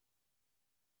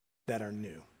that are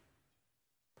new.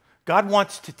 God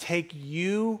wants to take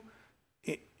you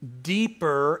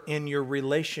deeper in your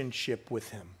relationship with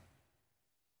Him.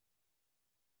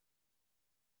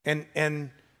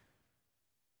 And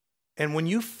when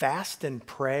you fast and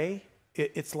pray,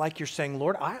 it's like you're saying,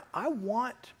 Lord, I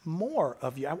want more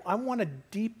of you. I want a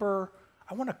deeper,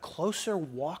 I want a closer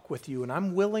walk with you, and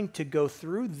I'm willing to go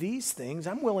through these things.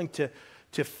 I'm willing to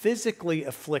physically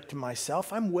afflict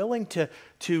myself. I'm willing to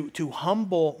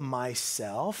humble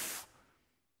myself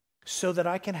so that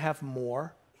I can have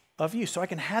more of you, so I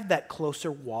can have that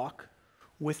closer walk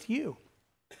with you.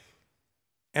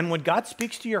 And when God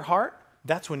speaks to your heart,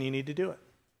 that's when you need to do it.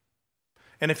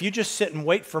 And if you just sit and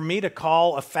wait for me to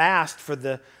call a fast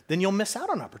then you'll miss out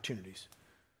on opportunities.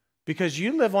 Because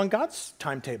you live on God's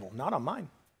timetable, not on mine.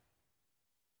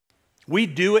 We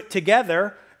do it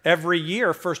together every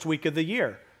year, first week of the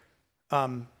year.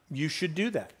 You should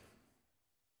do that.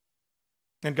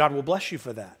 And God will bless you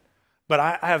for that. But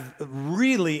I have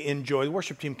really enjoyed, the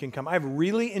worship team can come, I've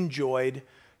really enjoyed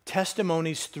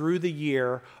testimonies through the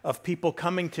year of people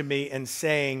coming to me and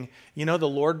saying, the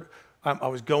Lord, I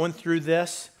was going through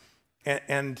this,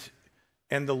 and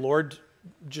the Lord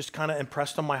just kind of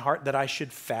impressed on my heart that I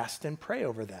should fast and pray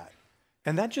over that.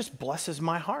 And that just blesses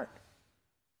my heart.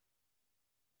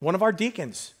 One of our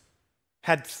deacons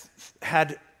had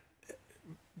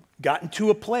gotten to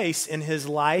a place in his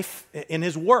life, in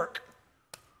his work,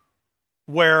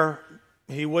 where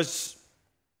he was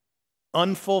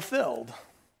unfulfilled.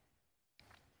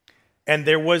 And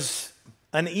there was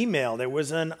an email, there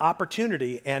was an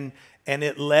opportunity, and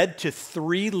it led to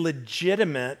 3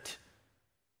 legitimate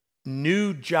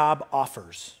new job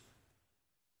offers.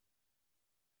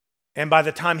 And by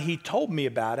the time he told me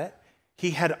about it,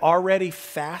 he had already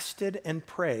fasted and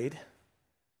prayed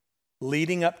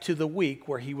leading up to the week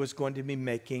where he was going to be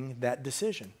making that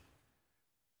decision.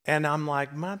 And I'm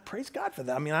like, man, praise God for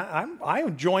that. I mean, I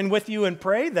join with you and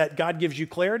pray that God gives you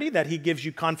clarity, that He gives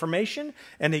you confirmation,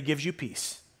 and He gives you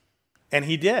peace. And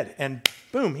He did. And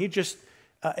boom, He just,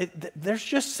 there's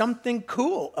just something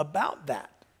cool about that.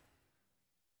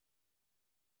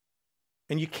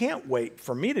 And you can't wait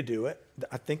for me to do it.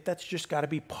 I think that's just got to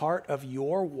be part of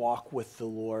your walk with the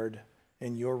Lord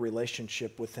in your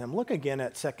relationship with him. Look again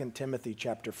at 2 Timothy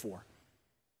chapter 4.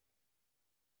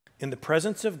 In the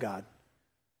presence of God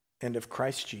and of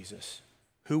Christ Jesus,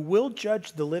 who will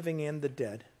judge the living and the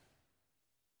dead,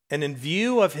 and in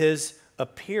view of his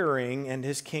appearing and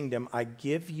his kingdom, I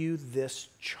give you this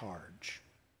charge.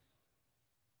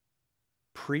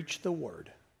 Preach the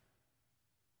word.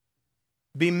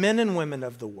 Be men and women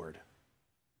of the word.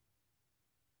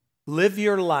 Live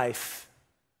your life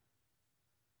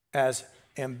as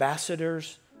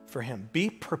ambassadors for him. Be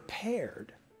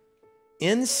prepared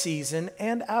in season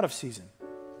and out of season.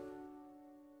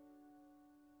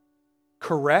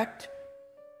 Correct,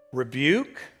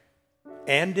 rebuke,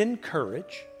 and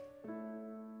encourage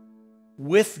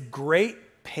with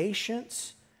great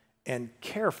patience and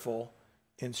careful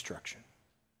instruction.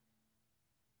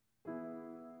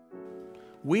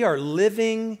 We are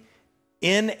living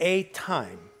in a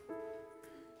time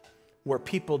where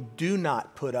people do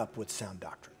not put up with sound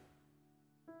doctrine.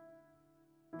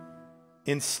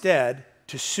 Instead,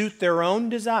 to suit their own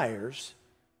desires,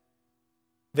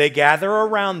 they gather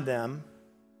around them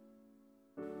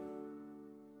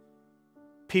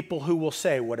people who will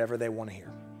say whatever they want to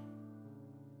hear.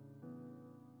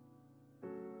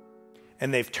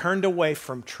 And they've turned away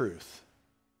from truth.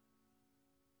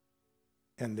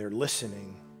 And they're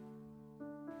listening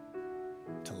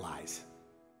to lies.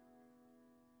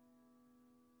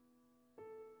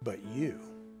 But you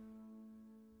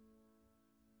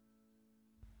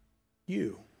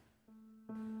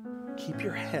keep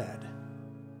your head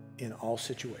in all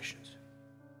situations.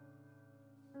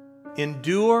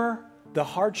 Endure the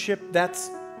hardship that's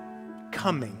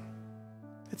coming.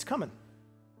 It's coming.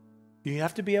 You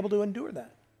have to be able to endure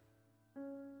that.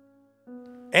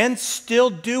 And still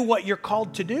do what you're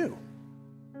called to do.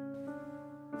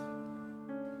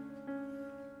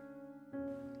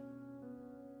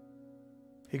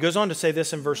 He goes on to say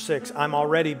this in verse 6, I'm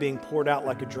already being poured out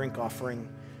like a drink offering,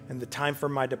 and the time for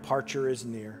my departure is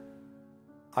near.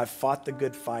 I've fought the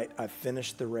good fight. I've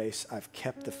finished the race. I've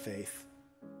kept the faith.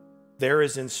 There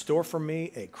is in store for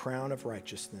me a crown of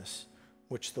righteousness,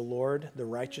 which the Lord, the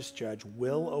righteous judge,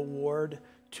 will award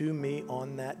to me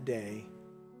on that day,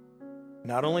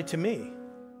 not only to me,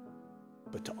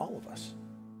 but to all of us.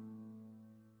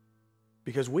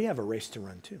 Because we have a race to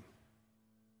run too.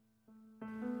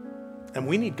 And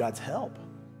we need God's help.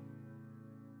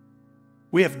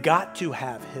 We have got to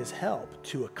have his help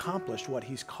to accomplish what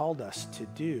he's called us to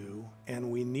do, and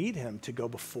we need him to go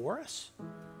before us.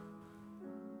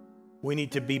 We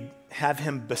need to have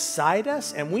him beside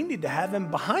us, and we need to have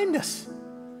him behind us.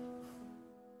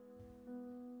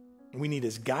 We need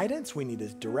his guidance, we need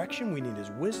his direction, we need his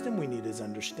wisdom, we need his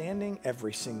understanding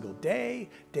every single day,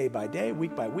 day by day,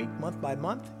 week by week, month by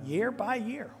month, year by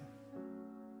year.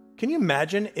 Can you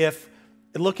imagine if,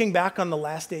 looking back on the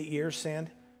last 8 years,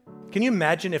 Sand, can you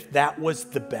imagine if that was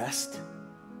the best?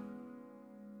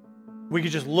 We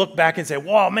could just look back and say,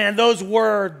 whoa, man, those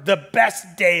were the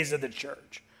best days of the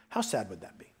church. How sad would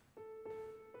that be?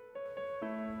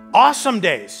 Awesome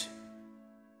days.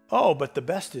 Oh, but the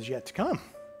best is yet to come.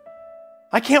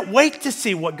 I can't wait to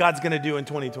see what God's going to do in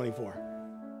 2024.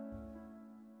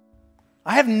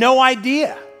 I have no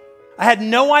idea. I had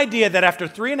no idea that after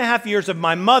 3.5 years of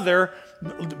my mother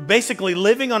basically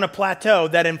living on a plateau,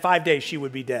 that in 5 days she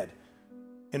would be dead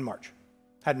in March.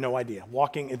 Had no idea.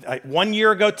 1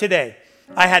 year ago today,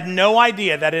 I had no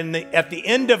idea that at the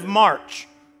end of March,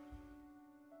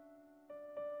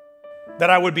 that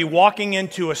I would be walking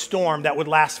into a storm that would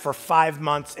last for 5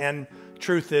 months, and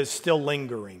truth is still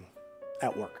lingering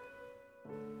at work.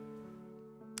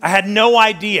 I had no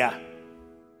idea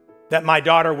that my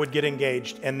daughter would get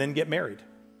engaged and then get married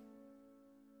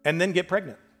and then get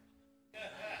pregnant.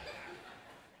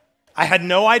 I had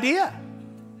no idea.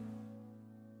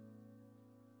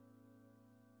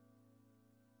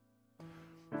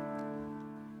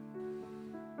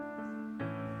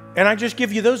 And I just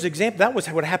give you those examples. That was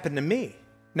what happened to me.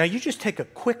 Now you just take a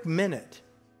quick minute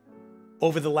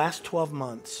over the last 12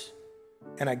 months,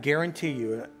 and I guarantee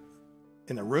you,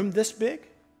 in a room this big,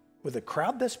 with a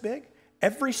crowd this big,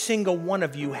 every single one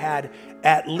of you had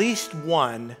at least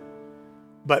one,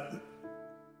 but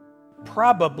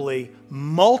probably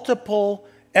multiple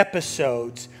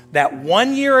episodes that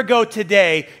 1 year ago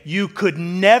today, you could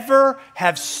never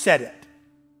have said it.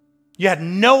 You had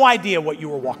no idea what you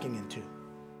were walking into.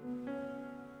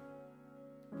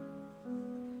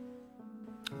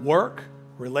 Work,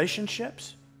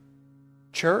 relationships,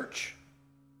 church,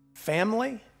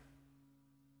 family,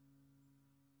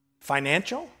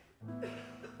 financial.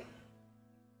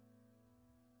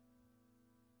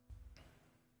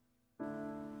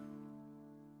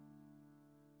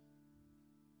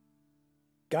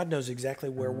 God knows exactly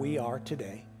where we are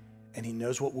today, and he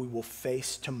knows what we will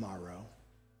face tomorrow.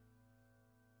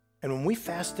 And when we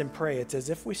fast and pray, it's as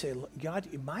if we say, God,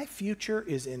 my future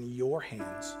is in your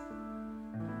hands.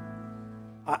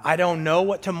 I don't know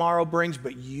what tomorrow brings,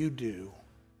 but you do.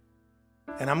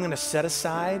 And I'm going to set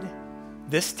aside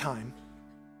this time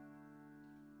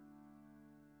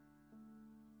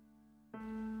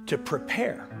to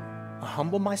prepare. I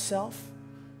humble myself.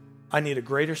 I need a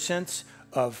greater sense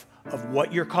of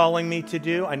what you're calling me to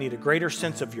do. I need a greater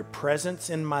sense of your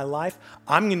presence in my life.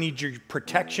 I'm going to need your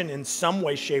protection in some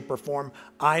way, shape, or form.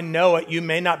 I know it. You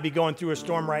may not be going through a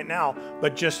storm right now,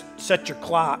 but just set your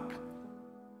clock.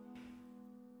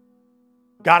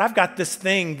 God, I've got this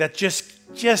thing that just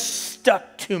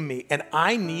stuck to me, and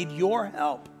I need your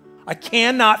help. I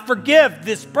cannot forgive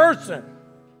this person.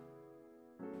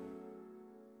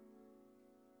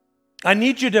 I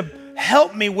need you to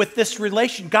help me with this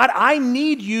relation. God, I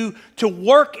need you to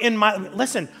work in my...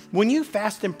 Listen, when you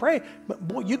fast and pray,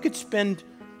 boy, you could spend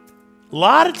a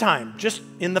lot of time just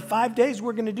in the 5 days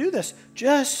we're going to do this.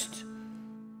 Just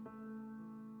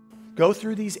go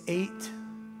through these 8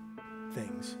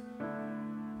 things.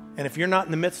 And if you're not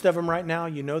in the midst of them right now,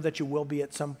 you know that you will be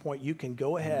at some point. You can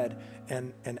go ahead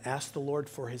and ask the Lord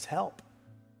for his help.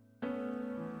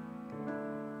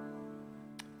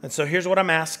 And so here's what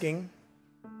I'm asking.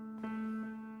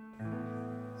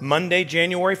 Monday,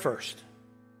 January 1st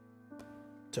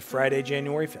to Friday,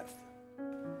 January 5th.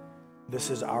 This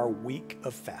is our week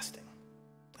of fasting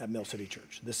at Mill City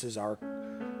Church. This is our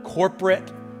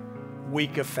corporate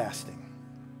week of fasting.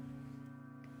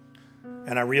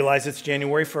 And I realize it's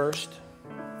January 1st.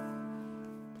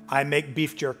 I make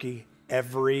beef jerky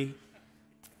every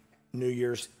New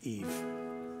Year's Eve.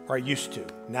 Or I used to.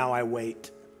 Now I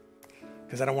wait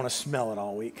because I don't want to smell it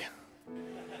all week.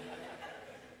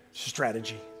 It's a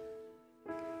strategy.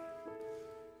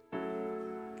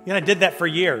 You know, I did that for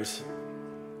years.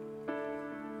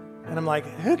 And I'm like,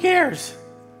 who cares?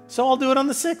 So I'll do it on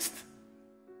the 6th.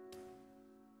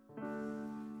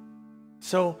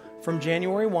 So from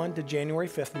January 1 to January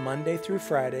 5th, Monday through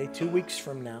Friday, 2 weeks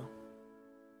from now,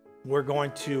 we're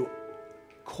going to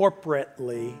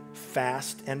corporately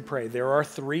fast and pray. There are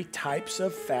 3 types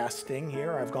of fasting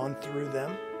here. I've gone through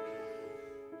them.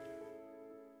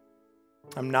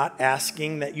 I'm not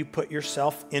asking that you put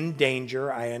yourself in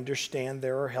danger. I understand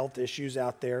there are health issues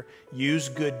out there. Use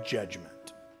good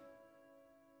judgment.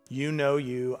 You know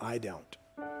you, I don't.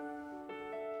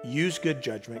 Use good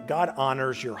judgment. God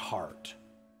honors your heart.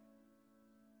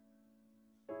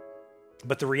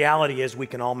 But the reality is we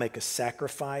can all make a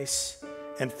sacrifice.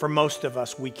 And for most of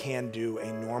us, we can do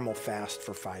a normal fast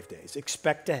for 5 days.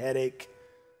 Expect a headache.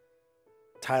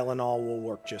 Tylenol will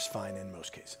work just fine in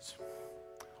most cases.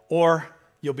 Or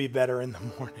you'll be better in the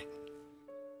morning.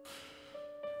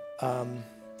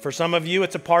 For some of you,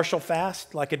 it's a partial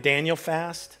fast, like a Daniel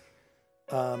fast.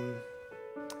 I'm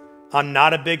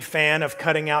not a big fan of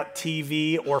cutting out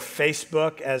TV or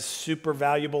Facebook, as super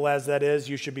valuable as that is.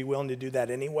 You should be willing to do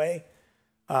that anyway.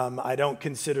 I don't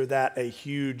consider that a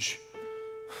huge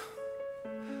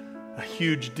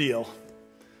deal.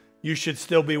 You should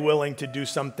still be willing to do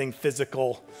something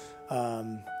physical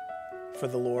for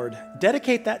the Lord.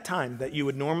 Dedicate that time that you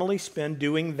would normally spend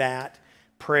doing that.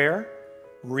 Prayer,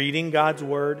 reading God's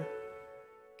word.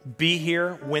 Be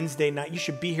here Wednesday night. You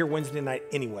should be here Wednesday night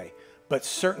anyway. But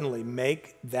certainly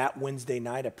make that Wednesday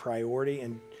night a priority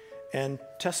and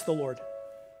test the Lord.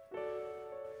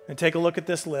 And take a look at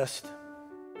this list.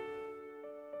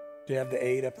 Do you have the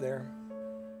 8 up there?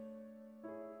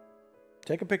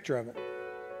 Take a picture of it.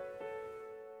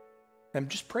 And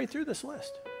just pray through this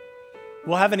list.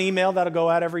 We'll have an email that'll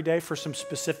go out every day for some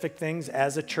specific things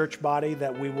as a church body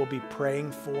that we will be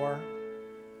praying for.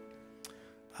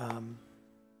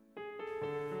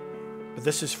 But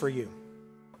this is for you.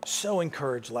 So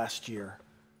encouraged last year.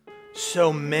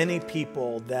 So many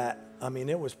people that,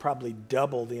 it was probably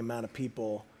double the amount of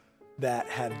people that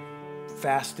had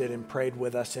fasted and prayed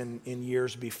with us in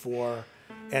years before.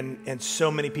 And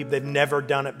so many people, they've never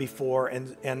done it before.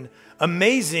 And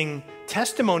amazing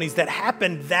testimonies that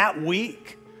happened that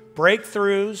week.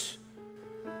 Breakthroughs.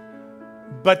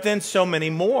 But then so many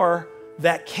more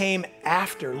that came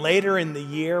later in the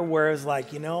year, where it's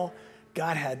like,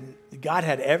 God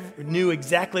knew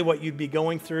exactly what you'd be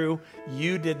going through.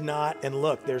 You did not. And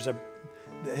look,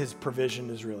 his provision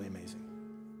is really amazing.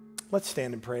 Let's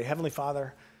stand and pray. Heavenly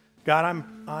Father, God,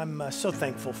 I'm so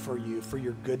thankful for you, for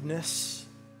your goodness,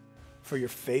 for your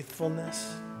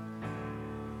faithfulness.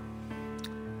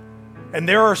 And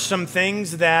there are some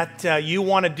things that you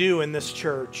want to do in this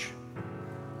church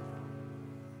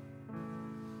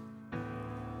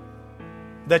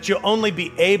that you'll only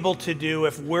be able to do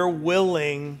if we're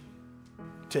willing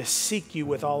to seek you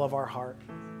with all of our heart,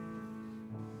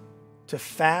 to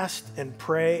fast and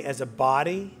pray as a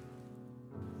body.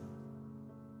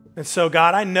 And so,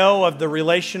 God, I know of the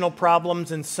relational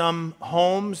problems in some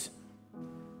homes.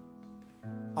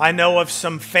 I know of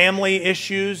some family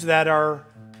issues that are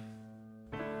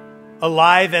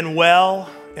alive and well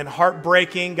and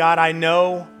heartbreaking. God, I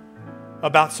know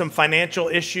about some financial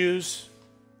issues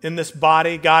in this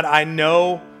body. God, I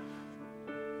know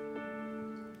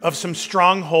of some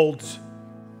strongholds.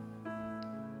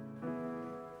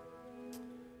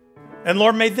 And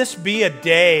Lord, may this be a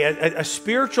day, a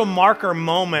spiritual marker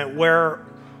moment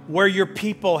where your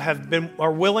people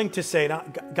are willing to say,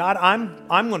 God,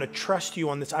 I'm going to trust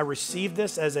you on this. I receive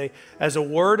this as a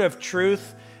word of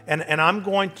truth, and I'm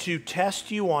going to test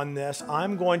you on this.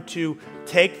 I'm going to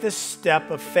take this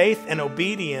step of faith and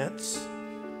obedience.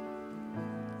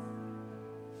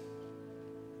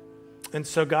 And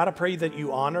so, God, I pray that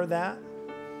you honor that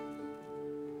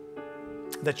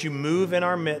you move in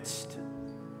our midst.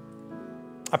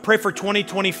 I pray for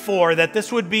 2024 that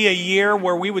this would be a year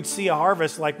where we would see a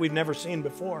harvest like we've never seen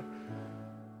before.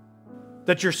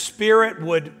 That your Spirit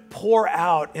would pour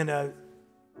out in a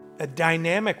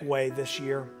dynamic way this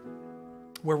year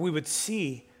where we would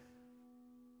see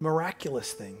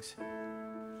miraculous things.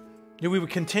 That we would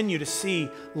continue to see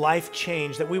life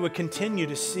change, that we would continue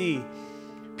to see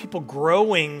people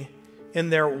growing in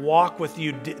their walk with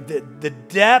you. The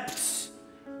depths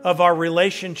of our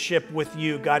relationship with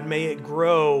you, God, may it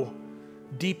grow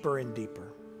deeper and deeper.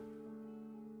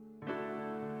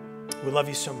 We love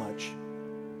you so much,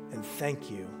 and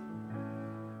thank you.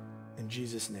 In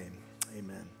Jesus' name.